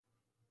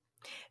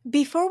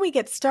Before we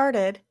get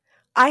started,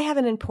 I have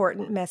an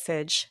important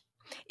message.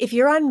 If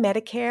you're on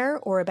Medicare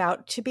or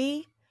about to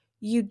be,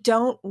 you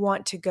don't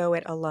want to go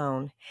it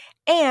alone.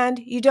 And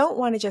you don't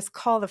want to just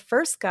call the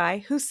first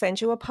guy who sends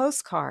you a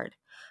postcard.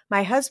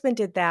 My husband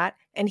did that,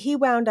 and he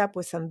wound up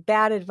with some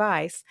bad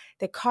advice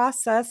that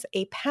costs us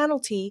a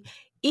penalty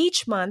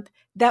each month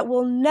that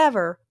will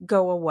never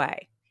go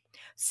away.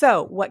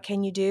 So, what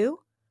can you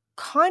do?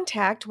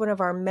 Contact one of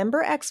our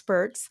member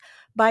experts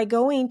by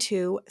going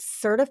to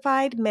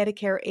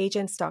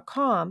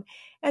certifiedmedicareagents.com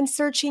and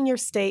searching your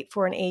state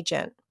for an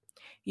agent.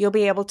 You'll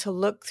be able to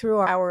look through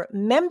our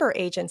member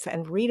agents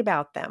and read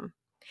about them.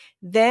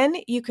 Then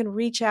you can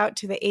reach out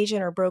to the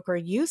agent or broker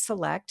you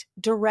select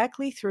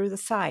directly through the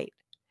site.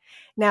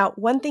 Now,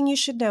 one thing you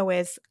should know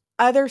is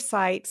other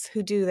sites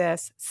who do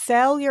this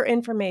sell your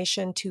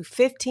information to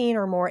 15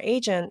 or more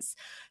agents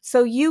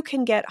so you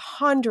can get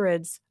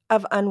hundreds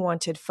of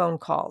unwanted phone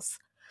calls.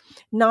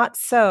 Not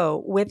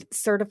so with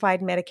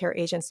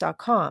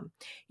CertifiedMedicareAgents.com.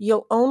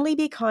 You'll only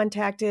be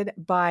contacted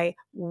by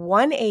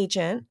one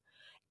agent,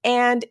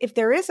 and if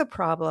there is a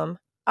problem,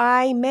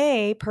 I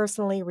may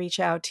personally reach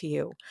out to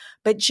you.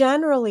 But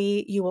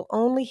generally, you will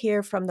only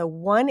hear from the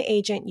one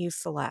agent you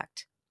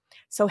select.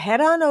 So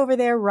head on over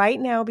there right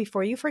now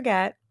before you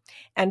forget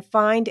and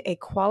find a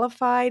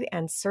qualified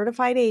and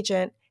certified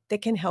agent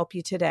that can help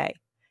you today.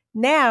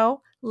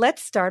 Now,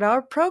 let's start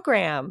our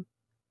program.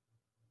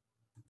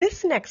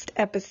 This next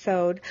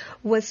episode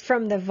was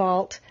from the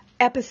vault,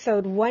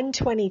 episode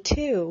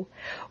 122,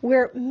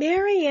 where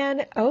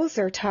Marianne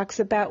Ozer talks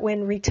about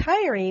when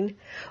retiring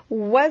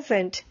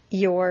wasn't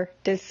your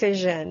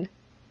decision.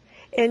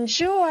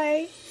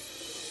 Enjoy!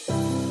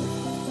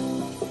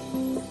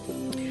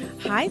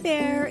 Hi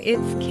there,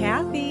 it's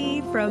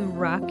Kathy from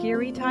Rock Your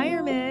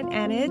Retirement,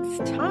 and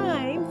it's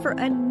time for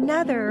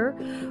another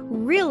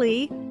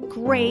really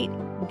great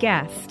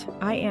guest.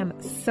 I am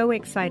so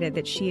excited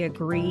that she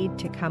agreed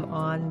to come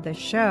on the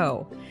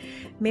show.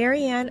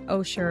 Marianne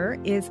Ozer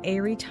is a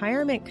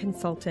retirement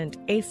consultant,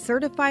 a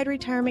certified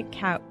retirement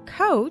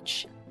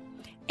coach,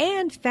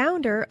 and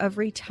founder of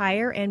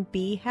Retire and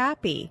Be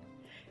Happy.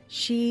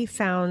 She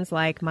sounds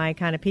like my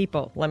kind of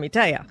people, let me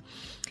tell you.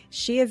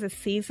 She is a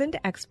seasoned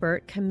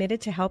expert committed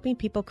to helping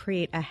people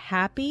create a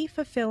happy,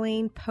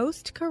 fulfilling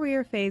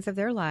post-career phase of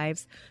their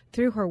lives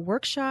through her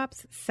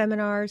workshops,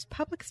 seminars,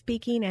 public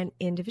speaking, and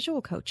individual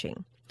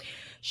coaching.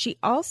 She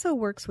also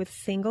works with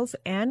singles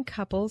and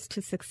couples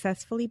to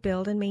successfully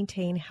build and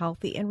maintain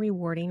healthy and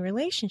rewarding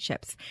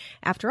relationships.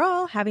 After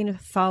all, having a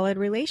solid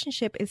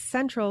relationship is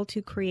central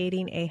to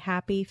creating a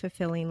happy,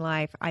 fulfilling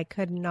life. I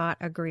could not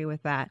agree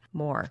with that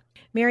more.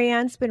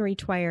 Marianne has been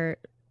retired.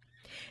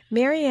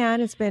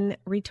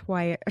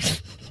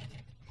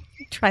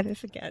 Try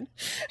this again.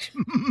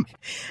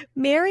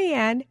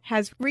 Marianne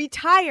has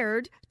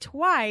retired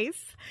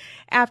twice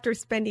after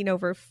spending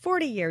over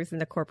 40 years in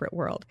the corporate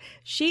world.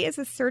 She is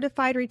a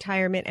certified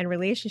retirement and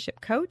relationship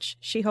coach.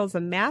 She holds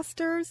a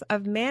master's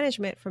of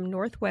management from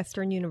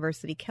Northwestern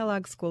University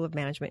Kellogg School of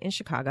Management in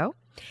Chicago.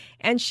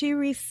 And she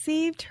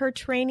received her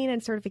training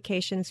and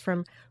certifications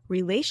from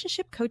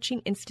Relationship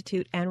Coaching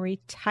Institute and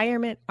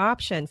Retirement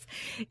Options.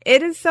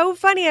 It is so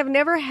funny. I've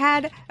never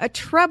had a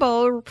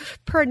trouble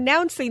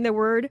pronouncing the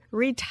word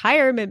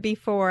retirement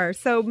before.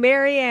 So,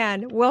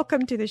 Marianne,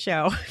 welcome to the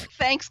show.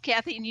 Thanks,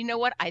 Kathy. And you know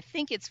what? I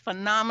think it's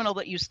phenomenal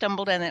that you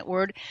stumbled on that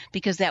word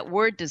because that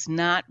word does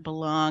not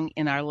belong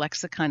in our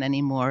lexicon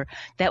anymore.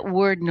 That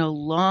word no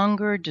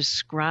longer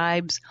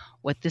describes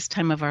what this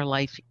time of our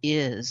life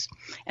is.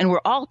 And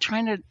we're all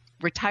trying to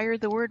retire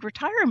the word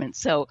retirement.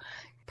 So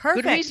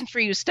perfect. Good reason for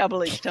you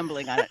stumbling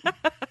on it.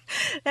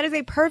 That is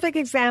a perfect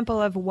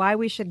example of why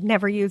we should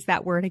never use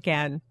that word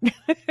again.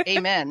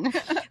 Amen.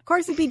 Of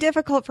course, it'd be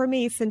difficult for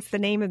me since the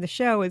name of the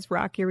show is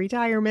Rock Your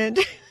Retirement.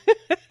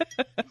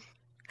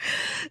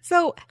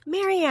 So,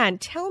 Marianne,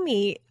 tell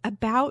me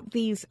about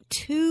these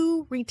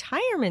two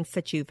retirements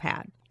that you've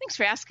had. Thanks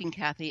for asking,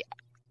 Kathy.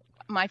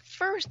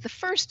 The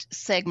first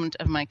segment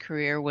of my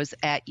career was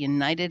at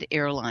United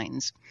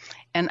Airlines,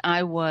 and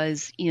I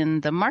was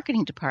in the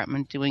marketing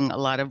department doing a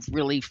lot of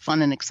really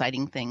fun and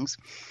exciting things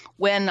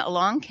when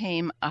along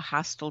came a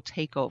hostile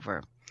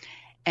takeover.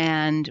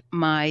 And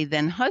my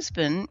then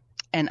husband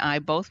and I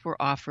both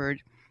were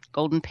offered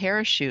golden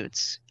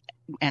parachutes,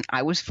 and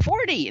I was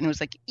 40, and it was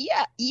like,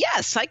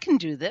 yes, I can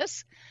do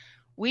this.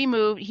 We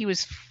moved. He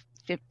was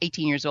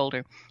 18 years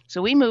older.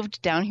 So we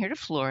moved down here to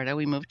Florida.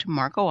 We moved to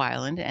Marco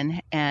Island.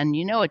 And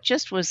you know, it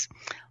just was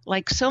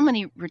like so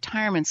many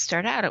retirements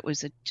start out. It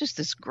was just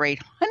this great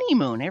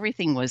honeymoon.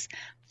 Everything was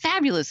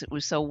fabulous. It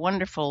was so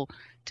wonderful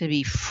to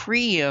be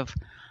free of,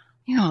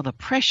 the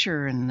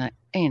pressure and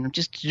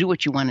just to do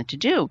what you wanted to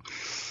do.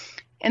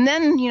 And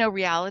then,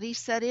 reality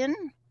set in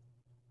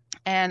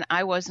and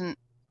I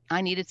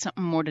needed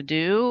something more to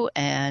do.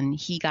 And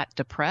he got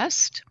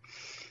depressed.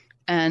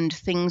 And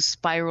things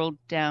spiraled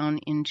down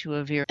into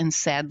and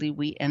sadly,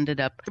 we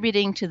ended up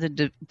contributing to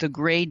the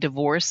gray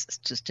divorce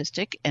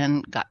statistic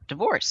and got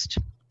divorced.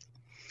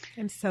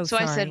 I'm so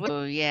sorry. I said,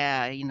 well,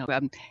 yeah,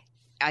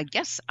 I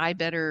guess I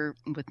better,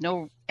 with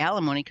no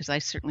alimony, because I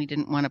certainly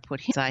didn't want to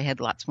put him, I had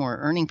lots more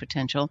earning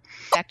potential,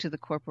 back to the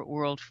corporate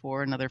world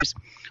for another,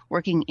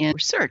 working in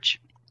research.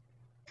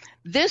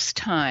 This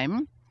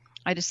time,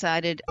 I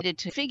decided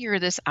to figure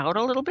this out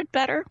a little bit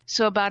better.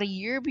 So about a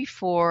year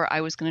before I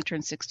was going to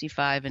turn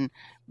 65 and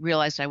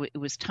realized it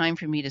was time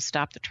for me to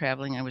stop the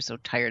traveling. I was so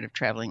tired of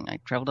traveling. I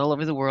traveled all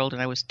over the world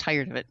and I was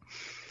tired of it.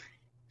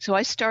 So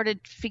I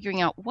started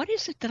figuring out, what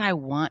is it that I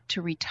want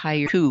to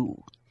retire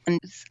to? And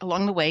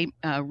along the way,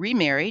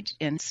 remarried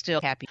and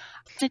still happy.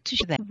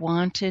 I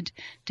wanted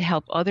to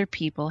help other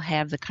people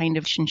have the kind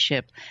of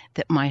relationship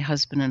that my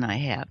husband and I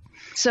have.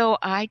 So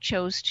I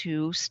chose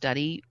to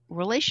study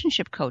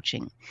relationship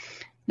coaching.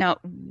 Now,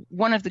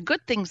 one of the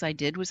good things I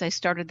did was I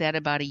started that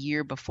about a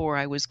year before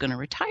I was going to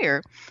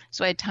retire.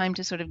 So I had time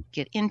to sort of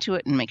get into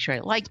it and make sure I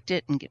liked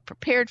it and get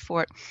prepared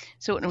for it.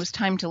 So when it was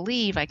time to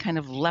leave, I kind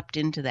of leapt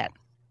into that.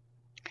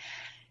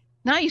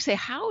 Now you say,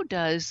 how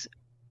does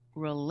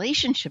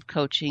relationship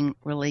coaching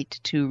relate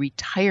to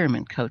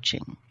retirement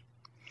coaching?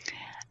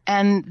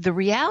 And the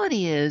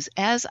reality is,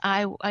 as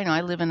I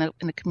live in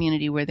a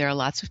community where there are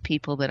lots of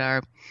people that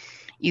are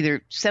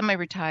either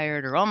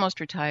semi-retired or almost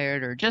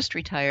retired or just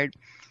retired,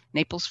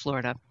 Naples,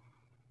 Florida.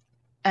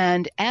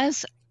 And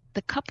as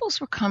the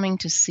couples were coming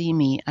to see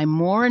me, I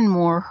more and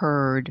more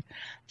heard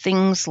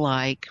things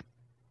like,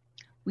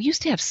 we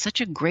used to have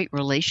such a great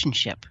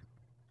relationship,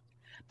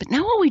 but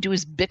now all we do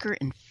is bicker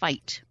and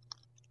fight.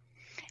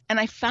 And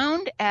I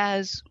found,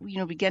 as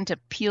began to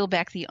peel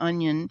back the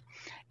onion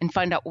and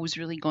find out what was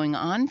really going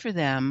on for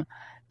them,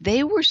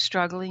 they were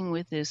struggling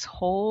with this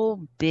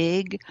whole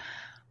big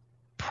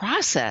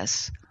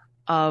process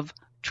of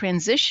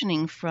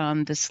transitioning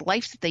from this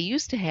life that they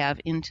used to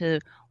have into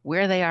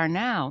where they are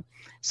now.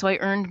 So I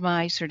earned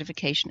my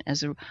certification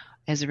as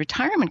a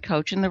retirement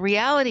coach. And the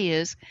reality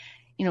is,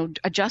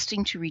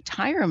 adjusting to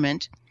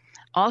retirement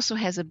also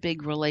has a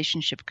big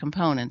relationship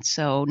component.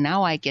 So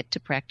now I get to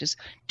practice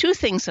two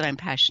things that I'm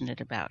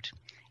passionate about.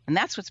 And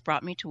that's what's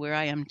brought me to where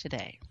I am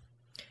today.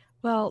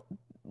 Well,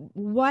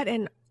 what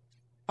an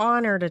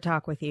honor to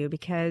talk with you,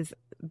 because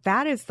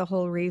that is the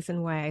whole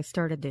reason why I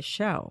started this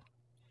show.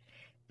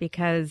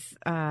 Because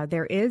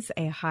there is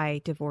a high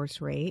divorce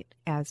rate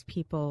as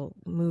people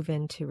move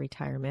into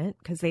retirement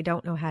because they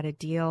don't know how to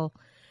deal,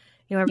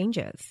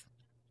 changes.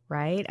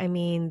 Right? I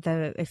mean,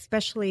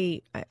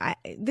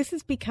 this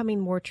is becoming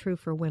more true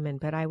for women,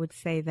 but I would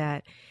say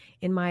that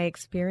in my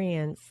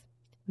experience,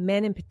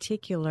 men in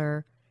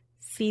particular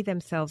see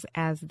themselves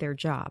as their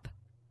job.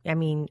 I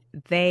mean,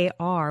 they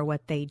are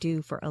what they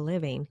do for a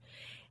living.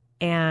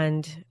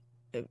 And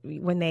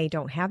when they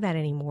don't have that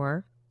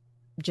anymore,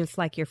 just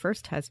like your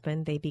first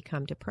husband, they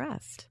become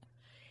depressed.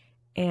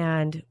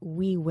 And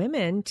we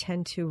women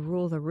tend to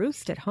rule the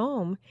roost at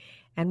home.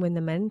 And when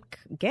the men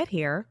get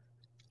here,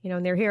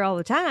 and they're here all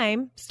the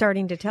time,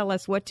 starting to tell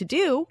us what to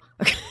do,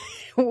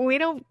 we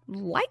don't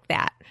like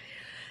that.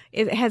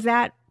 Has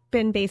that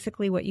been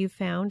basically what you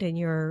found in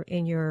your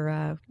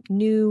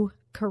new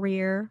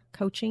career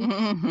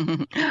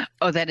coaching?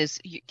 Oh, that is,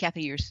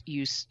 Kathy,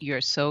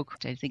 you're so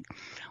correct. I think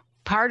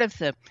part of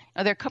there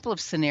are a couple of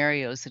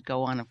scenarios that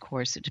go on. Of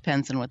course, it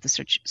depends on what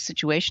the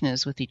situation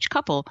is with each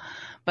couple.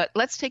 But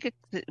let's take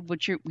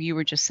what you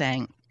were just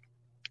saying.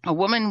 A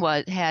woman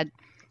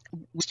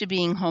used to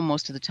being home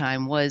most of the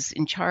time, was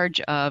in charge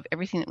of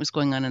everything that was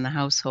going on in the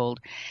household.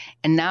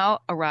 And now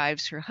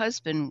arrives her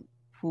husband,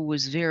 who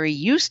was very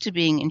used to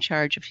being in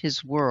charge of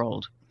his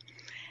world.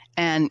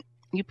 And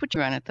you put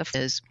your on it,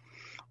 is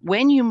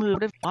when you move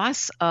to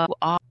loss of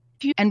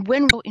and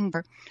when we're in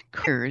our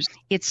careers,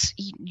 it's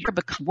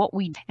what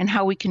we and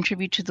how we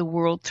contribute to the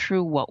world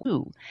through what we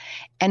do.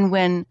 And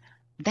when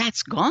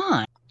that's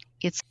gone,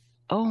 it's,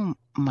 oh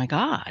my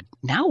God,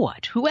 now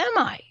what? Who am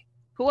I?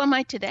 Who am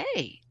I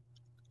today?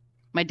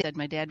 My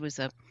dad was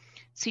a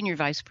senior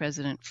vice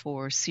president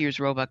for Sears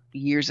Roebuck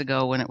years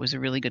ago when it was a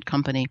really good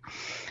company.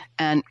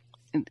 And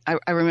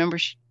I remember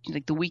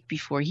like the week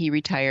before he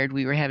retired,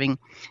 we were having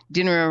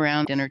dinner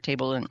around dinner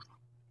table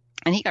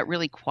and he got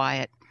really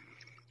quiet.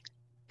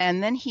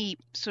 And then he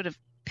sort of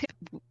picked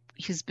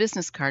his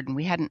business card, and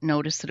we hadn't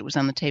noticed that it was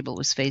on the table. It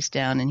was face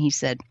down. And he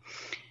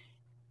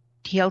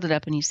held it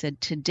up and he said,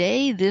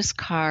 "Today, this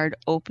card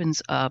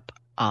opens up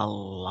a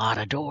lot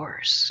of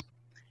doors.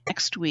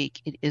 Next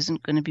week, it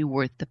isn't going to be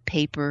worth the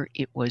paper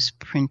it was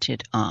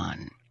printed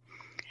on."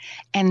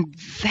 And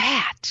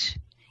that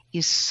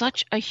is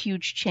such a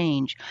huge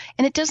change.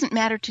 And it doesn't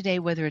matter today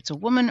whether it's a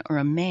woman or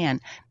a man.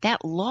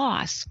 That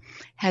loss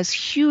has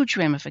huge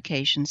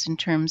ramifications in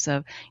terms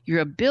of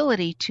your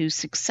ability to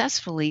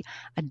successfully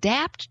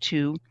adapt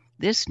to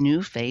this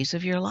new phase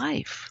of your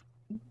life.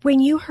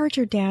 When you heard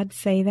your dad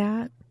say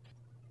that,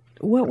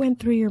 what went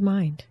through your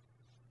mind?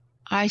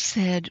 I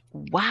said,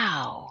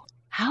 wow,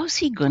 how's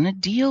he going to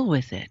deal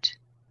with it?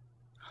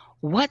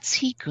 What's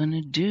he going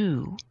to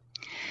do?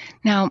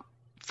 Now,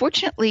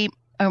 fortunately,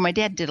 my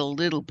dad did a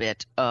little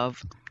bit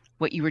of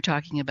what you were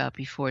talking about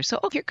before. So,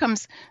 here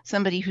comes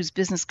somebody whose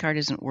business card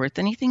isn't worth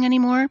anything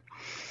anymore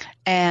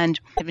and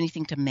have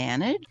anything to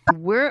manage.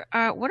 What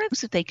are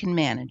those that they can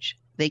manage?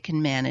 they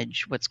can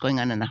manage what's going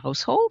on in the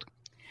household.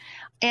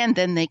 And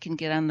then they can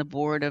get on the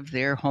board of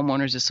their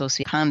homeowners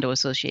association, condo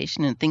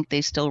association, and think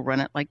they still run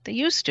it like they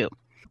used to.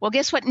 Well,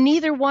 guess what?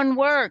 Neither one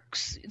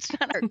works. It's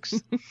not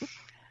works.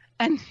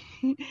 And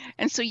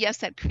so, yes,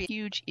 that creates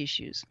huge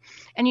issues.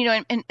 And,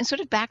 and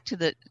sort of back to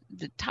the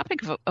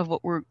topic of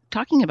what we're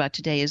talking about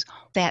today is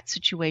that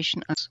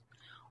situation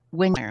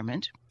when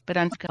environment, but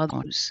on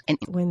others. And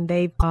when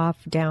they've off,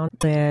 down,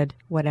 lid,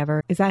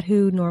 whatever, is that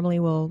who normally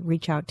will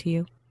reach out to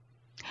you?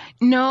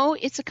 No,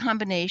 it's a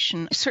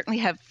combination. I certainly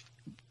have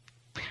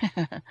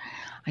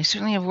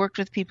worked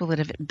with people that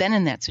have been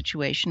in that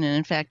situation. And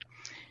in fact,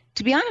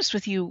 to be honest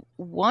with you,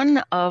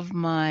 one of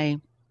my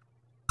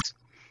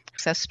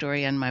success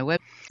story on my website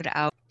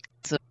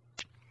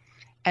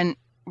and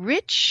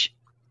Rich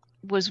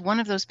was one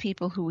of those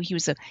people who he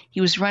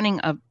was running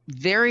a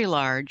very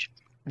large,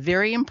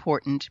 very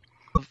important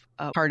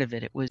part of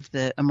it. It was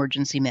the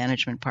emergency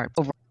management part.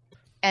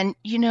 And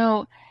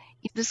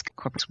this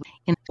corporate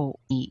in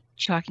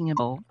talking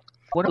about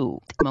what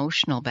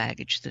emotional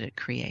baggage that it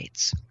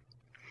creates.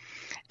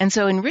 And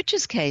so in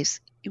Rich's case,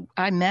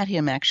 I met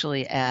him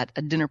actually at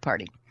a dinner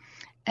party,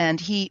 and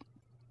he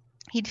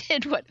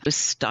did what was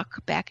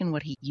stuck back in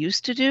what he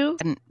used to do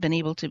and been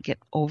able to get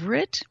over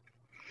it.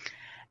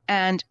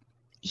 And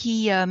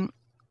he,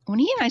 when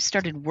he and I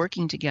started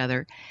working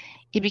together,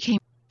 it became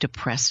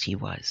depressed he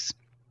was.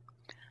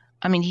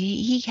 I mean,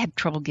 he had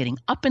trouble getting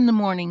up in the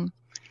morning.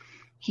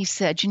 He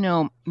said,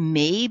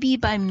 maybe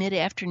by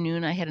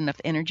mid-afternoon I had enough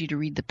energy to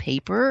read the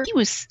paper. He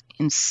was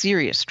in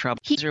serious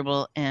trouble. He was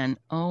miserable, and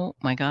oh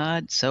my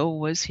God, so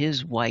was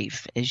his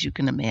wife, as you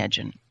can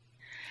imagine.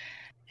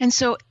 And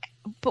so,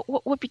 but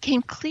what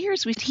became clear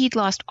is he'd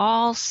lost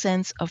all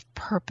sense of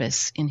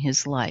purpose in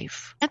his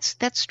life.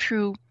 That's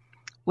true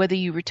whether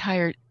you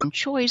retire on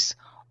choice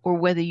or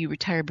whether you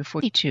retire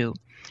before 22.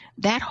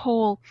 That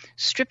whole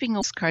stripping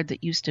of this card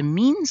that used to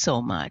mean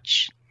so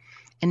much,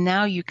 and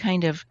now you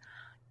kind of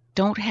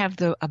don't have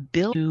the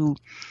ability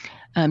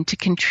to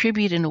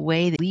contribute in a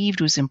way that believed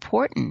was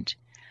important,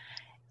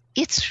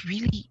 it's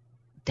really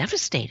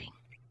devastating.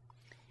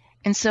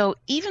 And so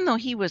even though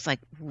he was like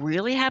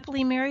really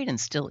happily married and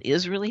still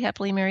is really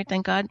happily married,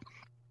 thank God,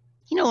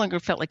 he no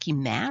longer felt like he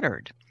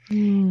mattered.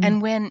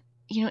 And when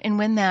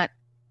that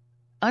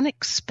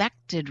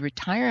unexpected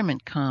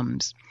retirement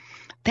comes,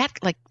 that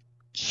like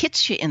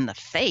hits you in the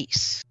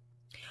face.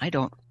 I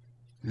don't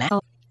matter.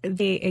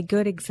 A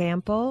good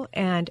example,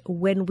 and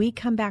when we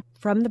come back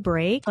from the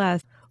break,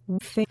 we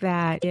think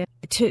that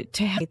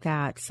to have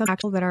that some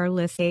people that are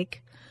listening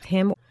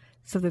him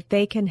so that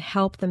they can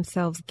help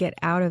themselves get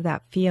out of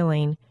that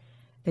feeling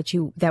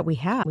that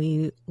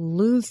we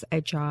lose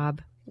a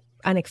job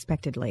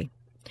unexpectedly.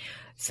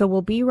 So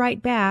we'll be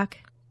right back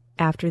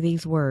after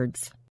these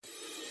words.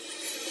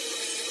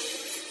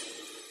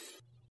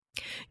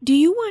 Do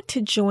you want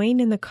to join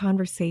in the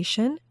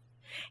conversation?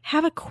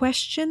 Have a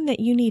question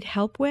that you need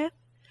help with?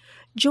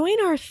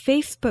 Join our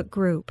Facebook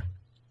group.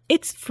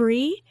 It's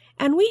free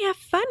and we have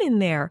fun in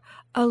there,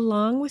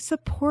 along with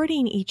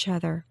supporting each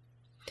other.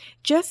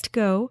 Just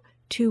go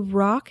to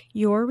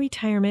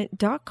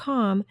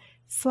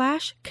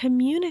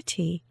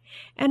rockyourretirement.com/community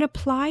and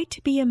apply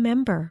to be a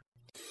member.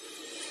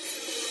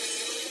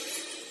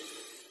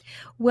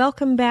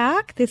 Welcome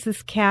back. This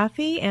is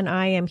Kathy, and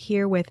I am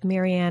here with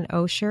Marianne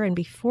Osher. And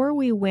before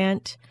we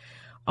went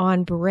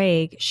on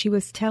break, she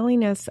was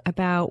telling us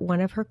about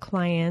one of her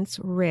clients,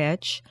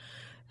 Rich,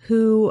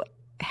 who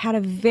had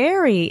a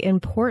very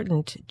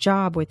important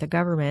job with the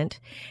government.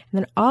 And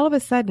then all of a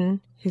sudden,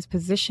 his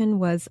position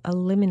was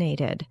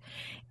eliminated.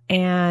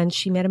 And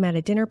she met him at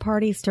a dinner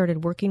party,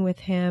 started working with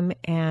him.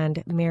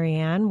 And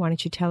Marianne, why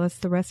don't you tell us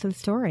the rest of the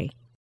story?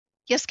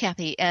 Yes,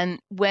 Kathy. And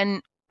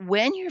when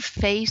you're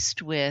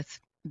faced with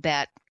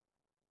that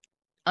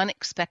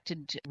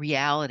unexpected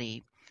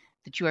reality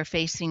that you are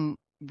facing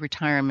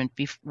retirement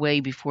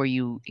way before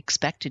you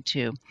expected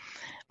to,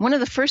 one of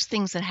the first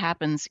things that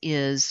happens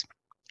is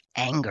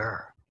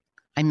anger.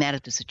 I'm mad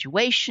at the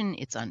situation.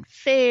 It's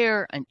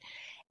unfair.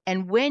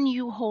 And when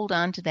you hold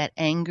on to that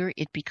anger,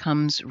 it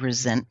becomes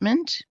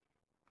resentment.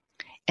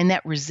 And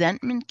that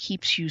resentment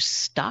keeps you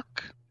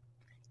stuck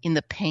in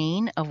the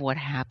pain of what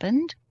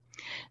happened.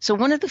 So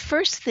one of the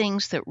first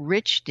things that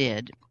Rich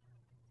did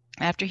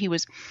after he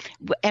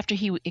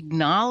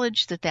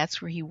acknowledged that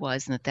that's where he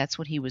was and that that's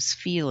what he was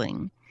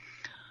feeling,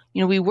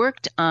 we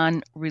worked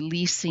on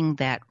releasing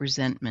that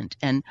resentment.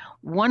 And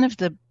one of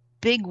the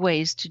big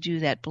ways to do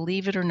that,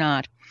 believe it or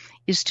not,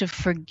 is to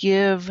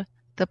forgive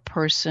the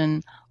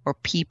person or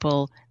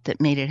people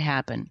that made it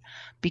happen,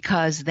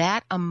 because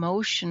that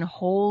emotion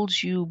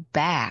holds you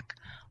back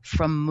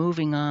from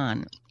moving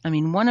on. I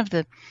mean, one of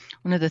the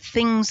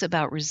things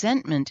about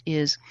resentment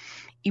is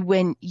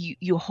when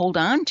you hold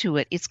on to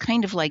it, it's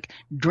kind of like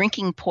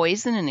drinking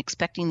poison and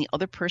expecting the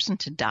other person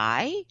to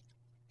die.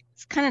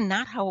 It's kind of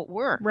not how it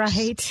works.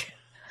 Right.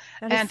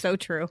 That is so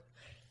true.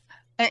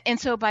 And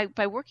so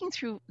by working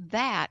through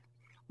that,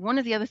 one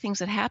of the other things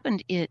that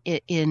happened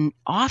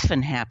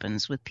often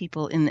happens with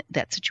people in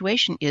that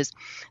situation is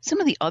some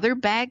of the other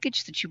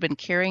baggage that you've been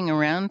carrying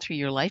around through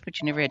your life but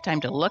you never had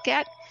time to look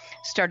at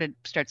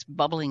starts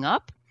bubbling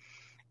up.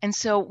 And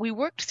so we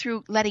worked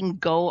through letting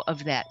go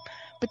of that.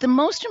 But the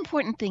most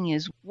important thing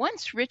is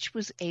once Rich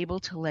was able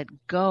to let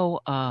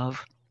go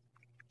of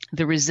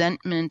the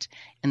resentment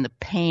and the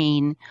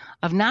pain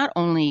of not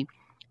only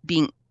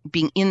being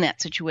in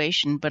that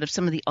situation, but of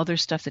some of the other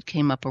stuff that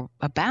came up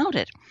about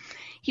it,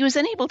 he was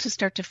then able to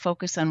start to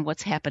focus on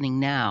what's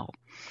happening now.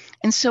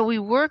 And so we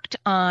worked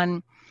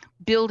on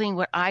building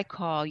what I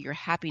call your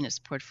happiness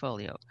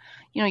portfolio.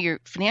 You know, your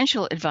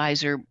financial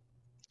advisor,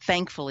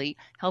 thankfully,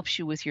 helps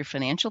you with your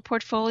financial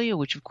portfolio,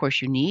 which of course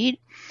you need,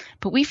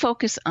 but we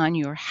focus on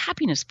your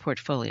happiness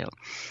portfolio.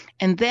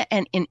 And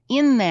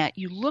in that,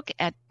 you look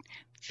at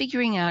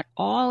figuring out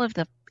all of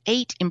the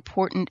 8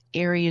 important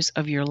areas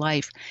of your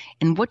life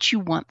and what you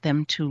want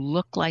them to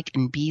look like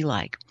and be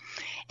like.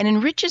 And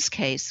in Rich's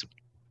case,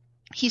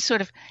 he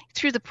sort of,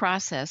 through the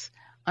process,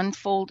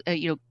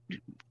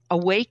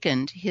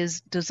 awakened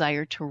his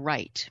desire to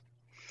write.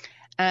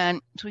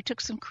 And so he took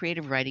some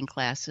creative writing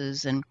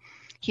classes, and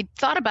he'd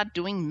thought about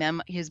doing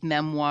his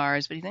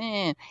memoirs, but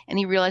and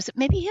he realized that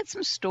maybe he had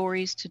some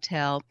stories to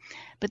tell.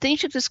 But then he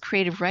took this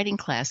creative writing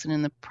class, and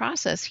in the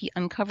process, he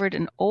uncovered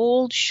an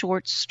old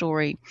short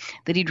story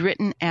that he'd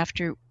written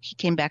after he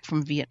came back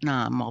from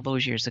Vietnam all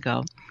those years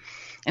ago.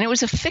 And it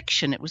was a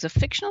fiction. It was a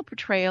fictional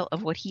portrayal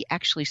of what he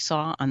actually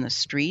saw on the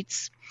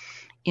streets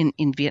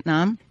in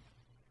Vietnam.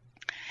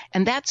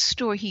 And that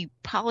story, he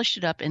polished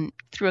it up, and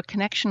through a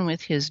connection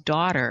with his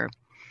daughter,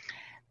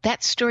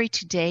 that story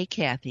today,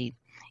 Kathy,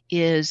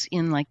 is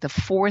in like the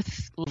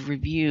 4th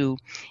review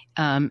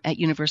at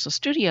Universal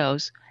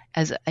Studios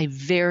as a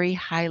very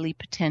highly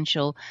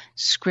potential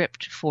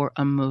script for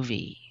a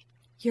movie.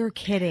 You're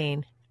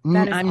kidding.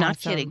 That is I'm awesome. not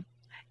kidding.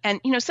 And,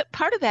 so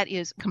part of that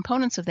is,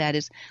 components of that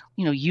is,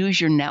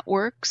 use your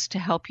networks to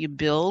help you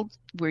build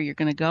where you're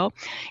going to go.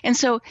 And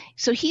so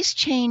he's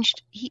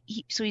changed.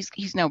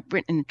 He's now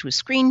written into a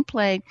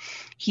screenplay.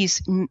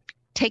 He's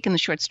taken the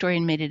short story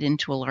and made it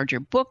into a larger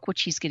book,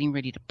 which he's getting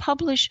ready to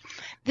publish.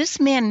 This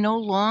man no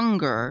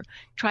longer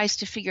tries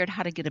to figure out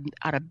how to get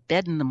out of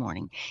bed in the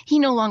morning. He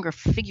no longer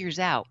figures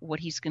out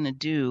what he's going to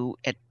do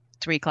at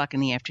 3 o'clock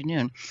in the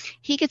afternoon.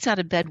 He gets out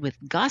of bed with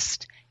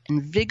gust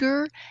and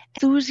vigor,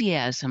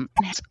 enthusiasm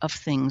of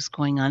things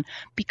going on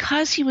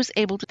because he was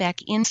able to back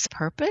in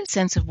purpose,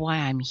 sense of why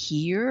I'm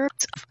here,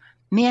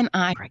 man,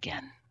 I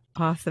again.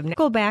 Awesome. Now,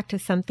 go back to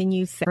something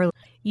you said earlier,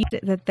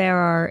 that there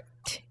are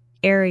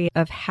area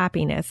of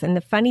happiness. And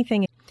the funny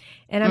thing,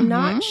 and I'm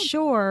not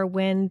sure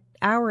when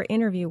our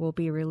interview will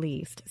be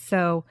released.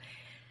 So,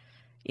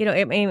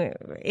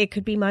 it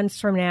could be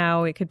months from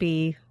now. It could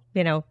be,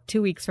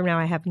 2 weeks from now.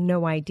 I have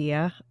no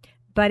idea.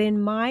 But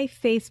in my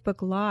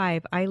Facebook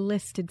Live, I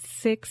listed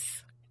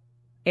 6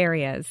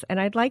 areas, and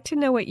I'd like to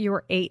know what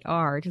your 8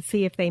 are to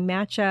see if they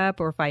match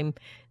up or if I'm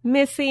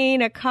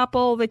missing a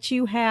couple that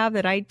you have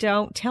that I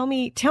don't. Tell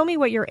me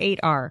what your 8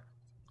 are.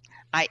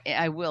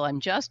 I will. I'm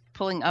just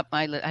pulling up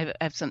my list. I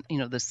have some,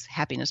 this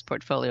happiness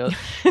portfolio.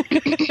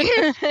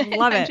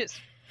 Love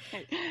it.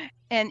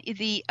 And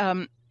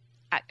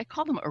I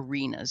call them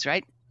arenas,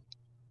 right?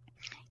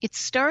 It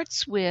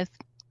starts with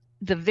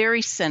the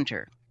very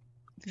center.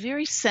 The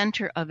very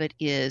center of it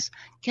is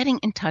getting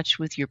in touch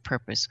with your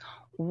purpose.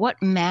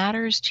 What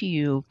matters to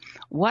you?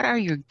 What are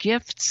your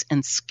gifts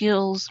and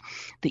skills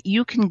that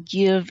you can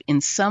give in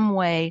some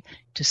way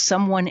to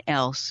someone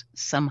else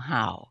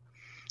somehow?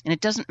 And it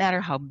doesn't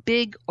matter how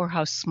big or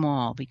how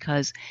small,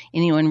 because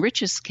in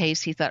Rich's case,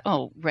 he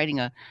thought, writing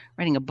a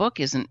book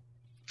isn't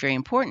very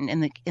important.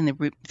 And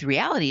the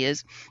reality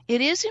is, it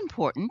is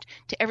important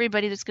to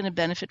everybody that's going to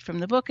benefit from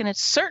the book, and it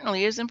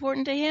certainly is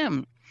important to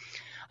him.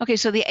 Okay,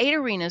 so the 8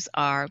 arenas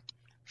are: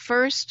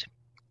 first,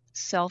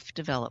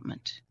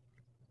 self-development,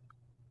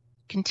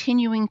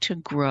 continuing to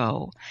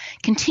grow,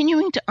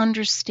 continuing to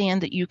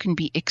understand that you can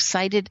be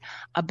excited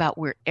about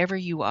wherever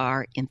you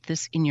are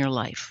in your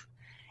life,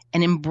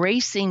 and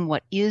embracing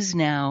what is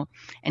now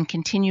and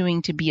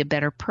continuing to be a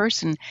better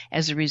person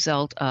as a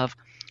result of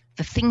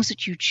the things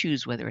that you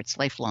choose, whether it's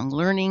lifelong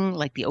learning,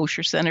 like the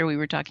Osher Center we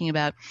were talking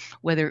about,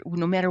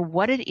 no matter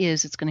what it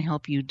is, it's going to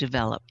help you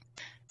develop.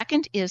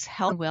 Second is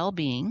health and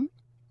well-being.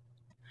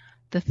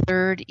 The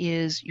third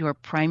is your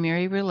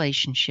primary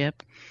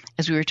relationship.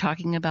 As we were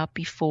talking about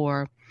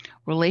before,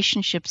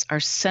 relationships are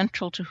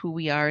central to who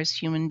we are as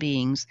human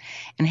beings,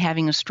 and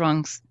having a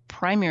strong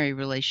primary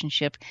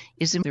relationship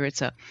is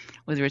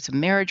whether it's a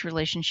marriage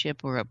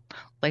relationship or a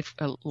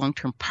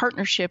long-term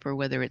partnership, or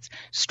whether it's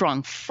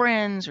strong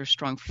friends or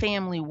strong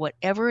family,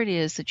 whatever it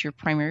is that your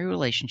primary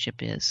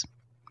relationship is.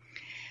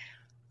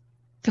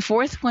 The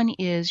fourth one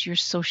is your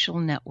social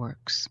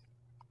networks.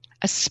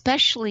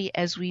 Especially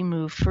as we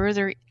move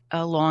further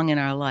along in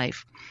our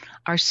life,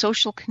 our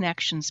social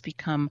connections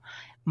become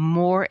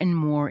more and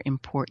more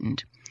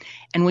important.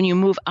 And when you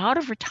move out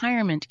of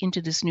retirement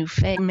into this new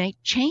phase, it may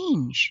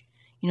change.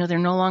 They're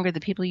no longer the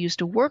people you used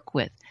to work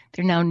with.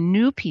 They're now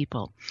new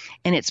people.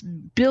 And it's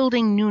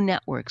building new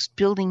networks,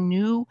 building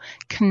new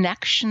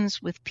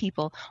connections with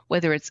people,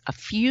 whether it's a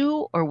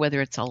few or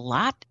whether it's a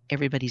lot.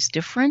 Everybody's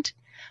different,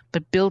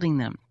 but building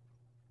them.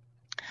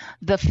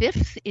 The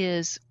fifth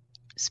is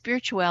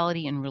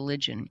spirituality and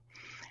religion.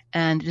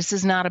 And this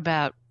is not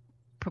about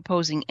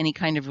proposing any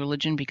kind of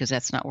religion, because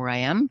that's not where I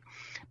am.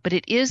 But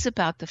it is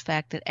about the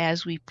fact that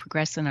as we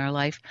progress in our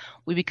life,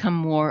 we become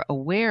more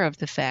aware of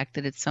the fact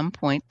that at some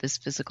point this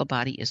physical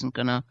body isn't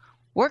going to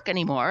work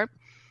anymore.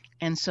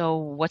 And so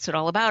what's it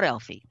all about,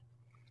 Elfie?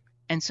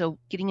 And so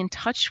getting in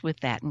touch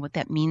with that and what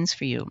that means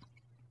for you.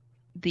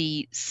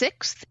 The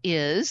sixth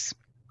is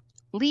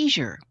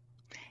leisure.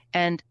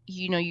 And,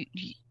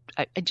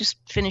 I just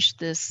finished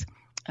this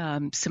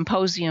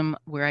symposium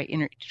where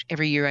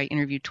every year I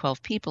interview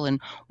 12 people. And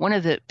one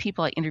of the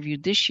people I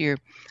interviewed this year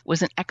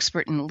was an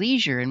expert in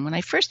leisure. And when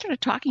I first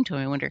started talking to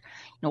him, I wonder,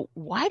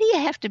 why do you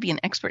have to be an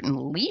expert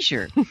in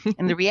leisure?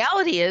 And the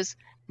reality is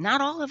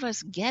not all of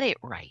us get it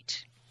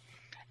right.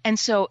 And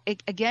so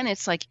again,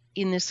 it's like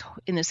in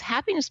this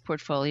happiness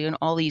portfolio in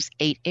all these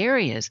 8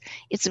 areas,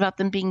 it's about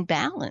them being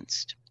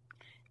balanced.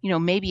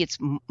 Maybe it's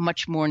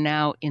much more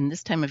now in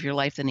this time of your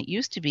life than it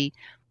used to be,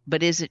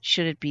 but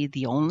should it be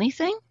the only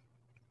thing?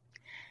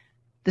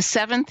 The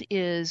seventh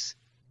is,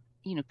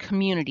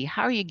 community.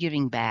 How are you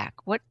giving back?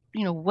 What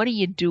are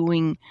you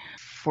doing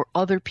for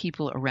other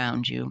people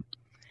around you?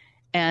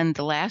 And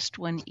the last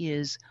one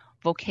is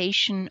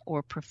vocation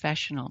or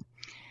professional.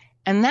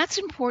 And that's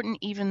important,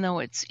 even though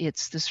it's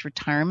this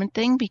retirement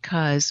thing,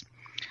 because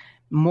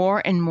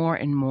more and more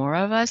and more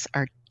of us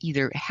are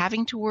either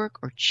having to work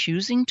or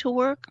choosing to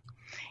work.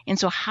 And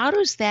so how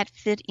does that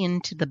fit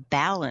into the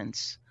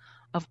balance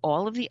of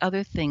all of the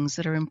other things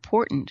that are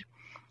important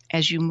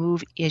as you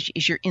move,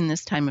 as you're in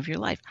this time of your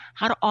life?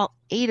 How do all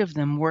 8 of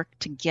them work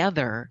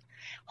together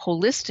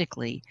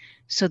holistically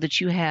so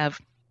that you have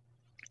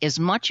as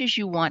much as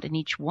you want in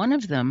each one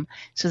of them,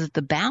 so that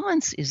the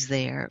balance is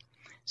there,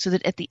 so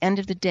that at the end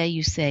of the day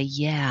you say,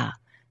 yeah,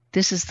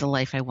 this is the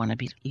life I want to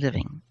be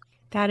living.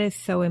 That is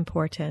so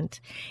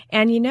important.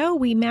 And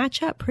we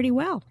match up pretty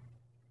well.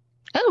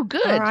 Oh,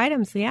 good. Our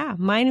items, yeah.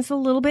 Mine is a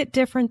little bit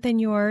different than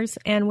yours.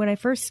 And when I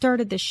first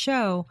started the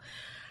show,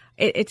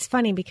 it's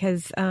funny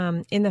because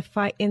in the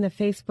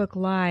Facebook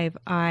Live,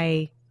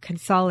 I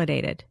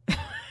consolidated.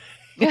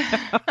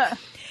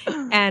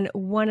 And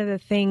one of the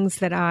things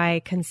that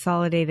I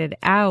consolidated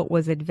out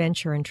was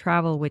adventure and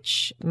travel,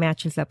 which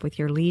matches up with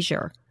your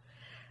leisure.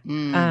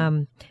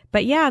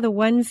 But yeah, the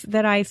ones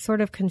that I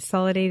sort of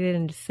consolidated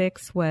into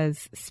 6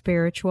 was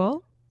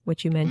spiritual,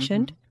 which you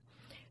mentioned,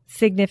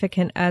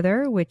 significant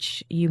other,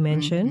 which you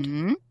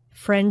mentioned,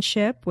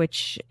 friendship,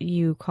 which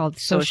you called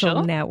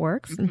social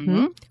networks,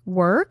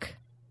 work,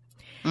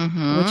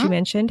 which you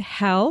mentioned,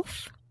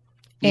 health,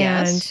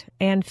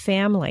 and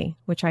family,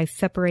 which I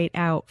separate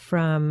out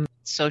from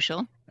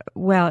social.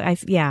 Well,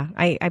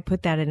 I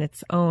put that in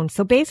its own.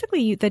 So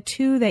basically, the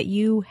 2 that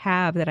you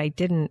have that I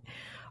didn't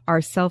are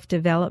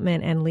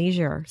self-development and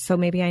leisure. So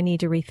maybe I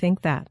need to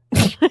rethink that.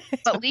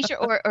 But leisure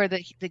or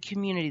the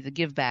community, the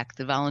give back,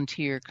 the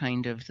volunteer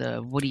kind of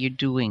what are you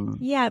doing?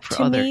 Yeah,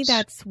 to others? Me,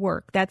 that's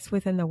work. That's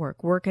within the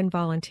work. Work and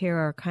volunteer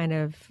are kind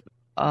of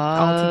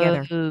all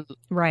together.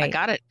 Right. I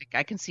got it.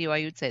 I can see why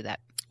you'd say that.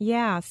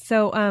 Yeah.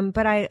 So,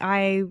 but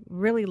I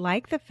really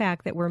like the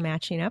fact that we're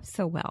matching up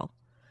so well.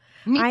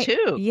 Me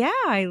too.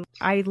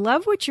 I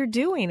love what you're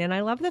doing. And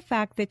I love the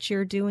fact that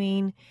you're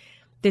doing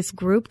this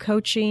group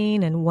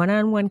coaching and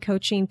one-on-one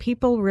coaching.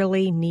 People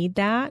really need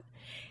that.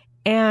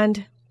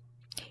 And,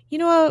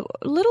 a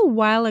little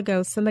while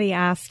ago, somebody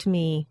asked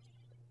me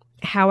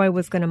how I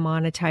was going to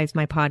monetize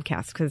my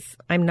podcast, because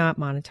I'm not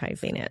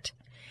monetizing it.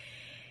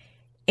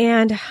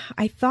 And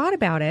I thought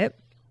about it,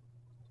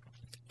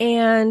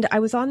 and I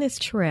was on this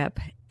trip,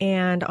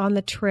 and on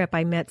the trip,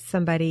 I met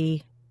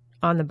somebody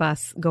on the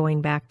bus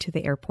going back to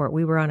the airport.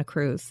 We were on a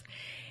cruise,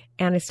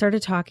 and I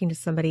started talking to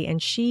somebody,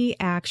 and she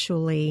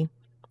actually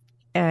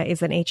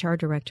is an HR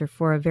director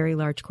for a very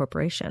large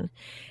corporation.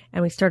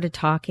 And we started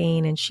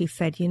talking, and she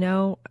said,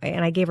 and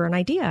I gave her an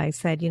idea. I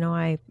said,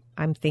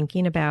 I'm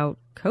thinking about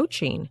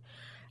coaching,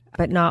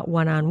 but not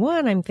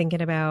one-on-one. I'm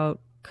thinking about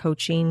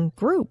coaching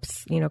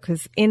groups,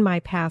 because in my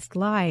past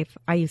life,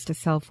 I used to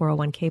sell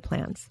 401k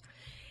plans.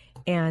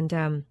 And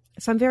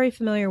so I'm very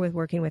familiar with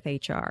working with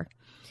HR.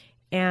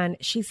 And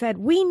she said,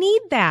 we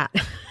need that.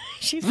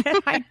 She said,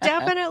 I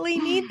definitely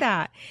need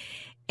that.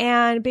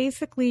 And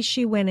basically,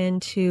 she went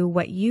into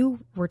what you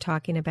were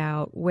talking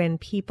about when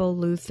people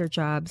lose their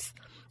jobs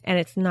and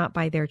it's not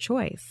by their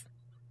choice.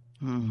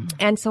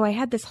 And so I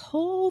had this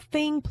whole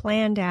thing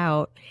planned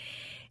out.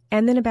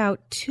 And then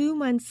about 3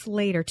 months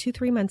later,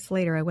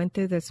 I went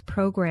through this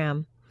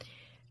program.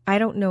 I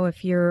don't know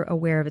if you're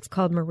aware of it. It's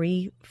called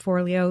Marie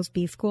Forleo's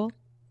B School.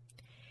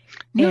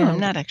 No, I'm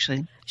not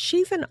actually.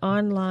 She's an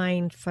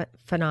online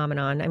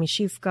phenomenon. I mean,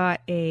 she's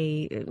got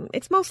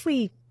it's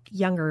mostly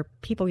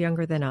people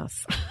younger than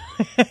us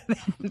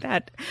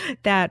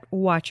that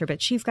watch her,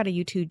 but she's got a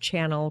YouTube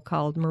channel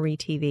called Marie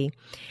TV.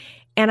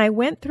 And I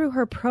went through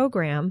her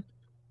program.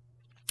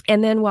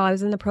 And then while I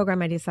was in the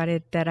program, I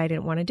decided that I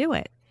didn't want to do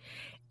it.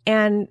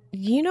 And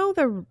you know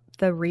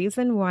the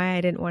reason why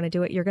I didn't want to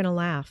do it? You're going to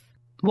laugh.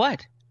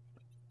 What?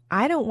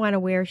 I don't want to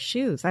wear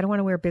shoes. I don't want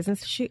to wear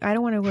business shoes. I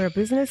don't want to wear a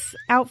business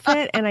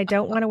outfit, and I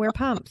don't want to wear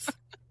pumps.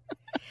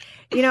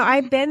 You know,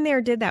 I've been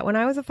there, did that. When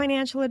I was a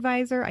financial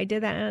advisor, I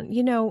did that. And,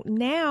 you know,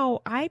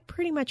 now I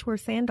pretty much wear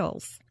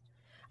sandals.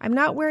 I'm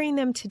not wearing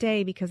them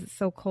today because it's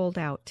so cold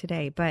out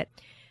today. But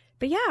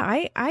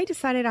yeah, I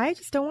decided I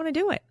just don't want to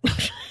do it.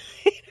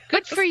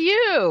 Good for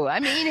you. I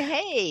mean,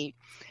 hey.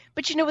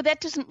 But you know what,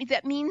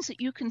 that means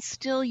that you can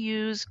still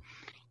use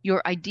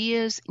your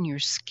ideas and your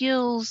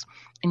skills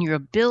and your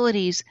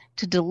abilities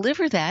to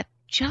deliver that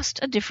just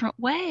a different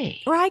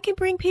way. Or I can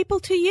bring people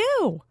to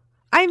you.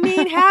 I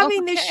mean,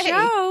 having this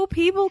show,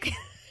 people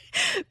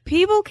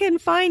can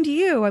find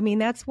you. I mean,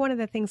 that's one of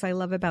the things I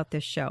love about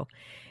this show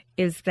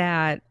is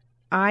that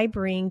I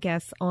bring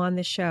guests on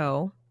the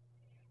show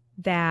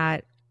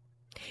that,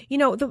 you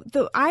know,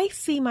 I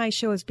see my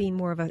show as being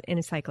more of an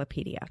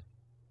encyclopedia.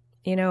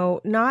 You know,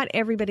 not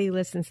everybody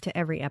listens to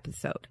every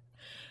episode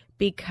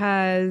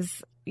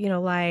because, you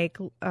know, like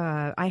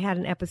I had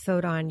an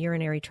episode on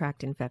urinary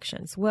tract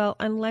infections. Well,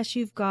 unless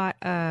you've got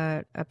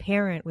a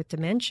parent with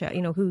dementia,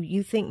 you know, who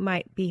you think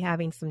might be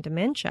having some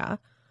dementia,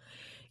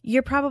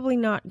 you're probably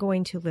not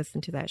going to listen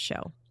to that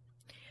show.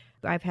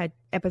 I've had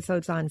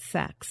episodes on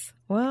sex.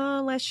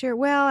 Well,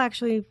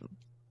 actually,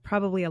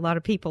 probably a lot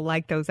of people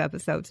like those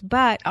episodes,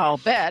 but I'll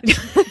bet.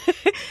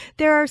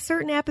 There are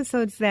certain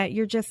episodes that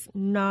you're just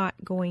not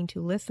going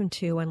to listen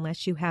to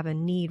unless you have a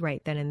need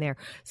right then and there.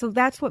 So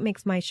that's what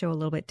makes my show a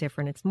little bit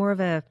different. It's more of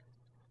a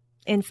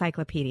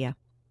encyclopedia.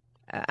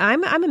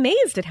 I'm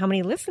amazed at how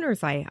many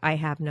listeners I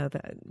have now.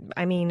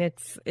 I mean,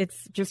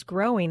 it's just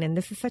growing, and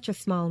this is such a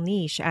small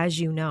niche, as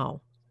you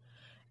know.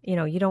 You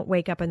know, you don't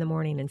wake up in the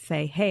morning and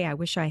say, "Hey, I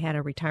wish I had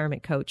a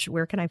retirement coach.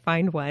 Where can I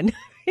find one?"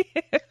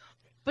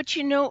 But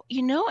you know,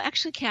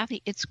 actually,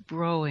 Kathy, it's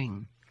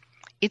growing.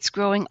 It's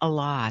growing a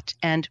lot.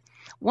 And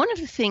one of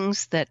the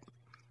things that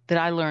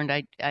I learned,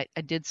 I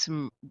did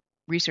some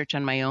research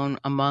on my own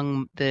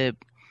among the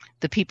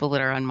people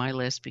that are on my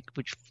list,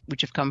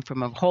 which have come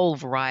from a whole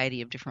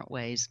variety of different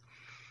ways.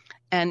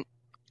 And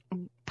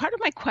part of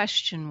my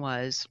question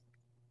was,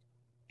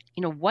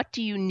 you know, what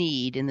do you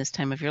need in this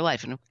time of your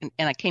life? And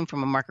I came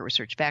from a market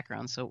research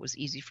background, so it was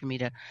easy for me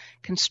to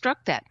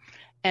construct that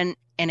and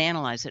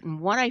analyze it. And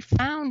what I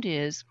found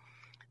is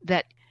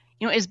that,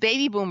 you know, as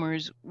baby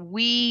boomers,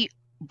 we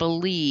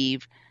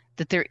believe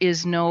that there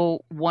is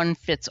no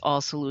one-fits-all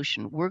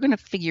solution. We're going to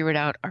figure it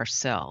out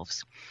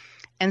ourselves.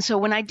 And so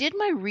when I did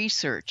my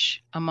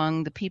research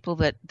among the people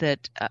that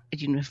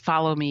you know,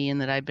 follow me and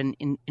that I've been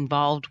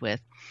involved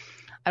with,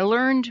 I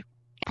learned,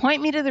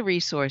 point me to the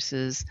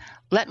resources,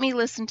 let me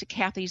listen to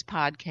Kathy's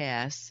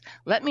podcasts,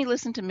 let me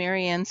listen to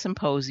Marianne's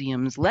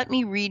symposiums, let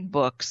me read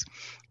books,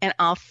 and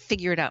I'll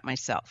figure it out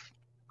myself.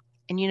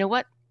 And you know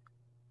what?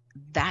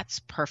 That's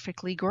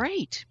perfectly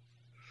great.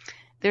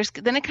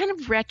 Then it kind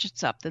of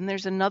ratchets up. Then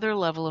there's another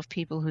level of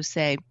people who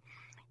say,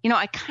 you know,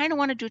 I kind of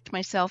want to do it to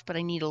myself, but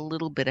I need a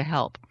little bit of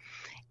help.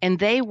 And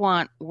they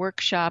want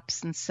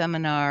workshops and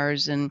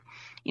seminars and,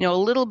 you know, a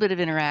little bit of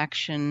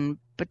interaction,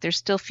 but they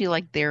still feel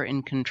like they're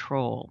in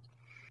control.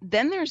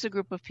 Then there's a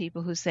group of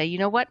people who say, you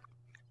know what,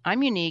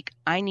 I'm unique.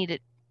 I need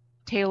it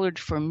tailored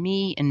for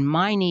me and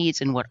my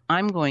needs and what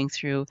I'm going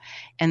through.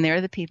 And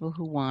they're the people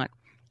who want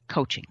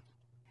coaching.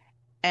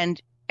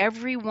 And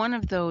every one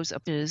of those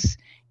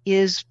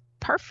is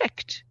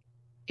perfect.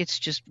 It's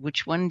just,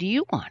 which one do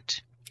you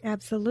want?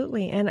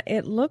 Absolutely. And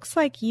it looks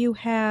like you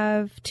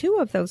have 2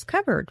 of those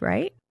covered,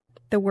 right?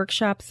 The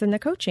workshops and the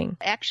coaching.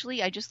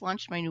 Actually, I just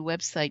launched my new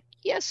website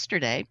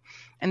yesterday,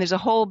 and there's a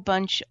whole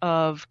bunch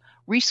of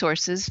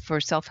resources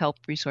for self-help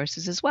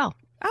resources as well.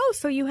 Oh,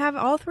 so you have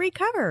all 3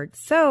 covered.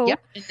 So,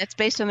 yep, and that's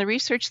based on the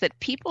research that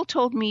people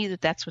told me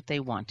that that's what they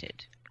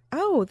wanted.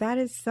 Oh, that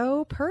is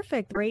so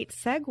perfect. Great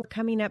segue.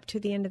 Coming up to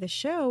the end of the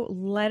show,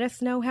 let us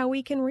know how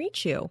we can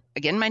reach you.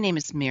 Again, my name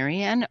is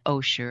Marianne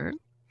Osher.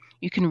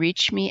 You can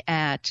reach me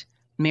at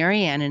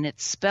Marianne, and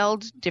it's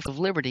spelled different.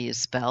 Liberty is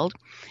spelled,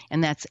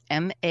 and that's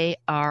MARIANNE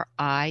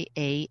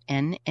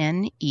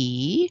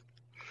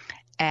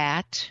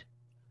at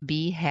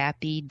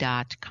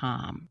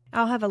BeHappy.com.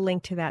 I'll have a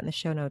link to that in the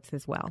show notes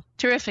as well.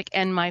 Terrific.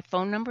 And my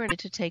phone number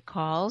to take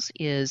calls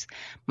is,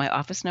 my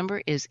office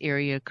number is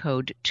area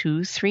code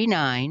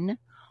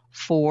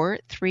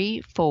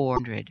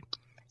 239-43400.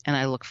 And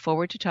I look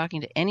forward to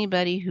talking to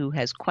anybody who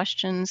has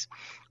questions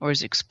or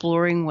is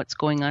exploring what's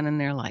going on in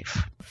their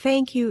life.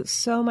 Thank you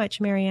so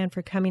much, Marianne,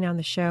 for coming on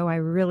the show. I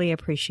really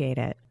appreciate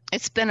it.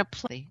 It's been a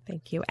pleasure.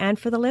 Thank you. And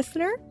for the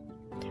listener,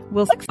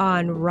 we'll see you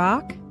on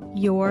Rock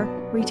Your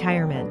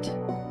Retirement.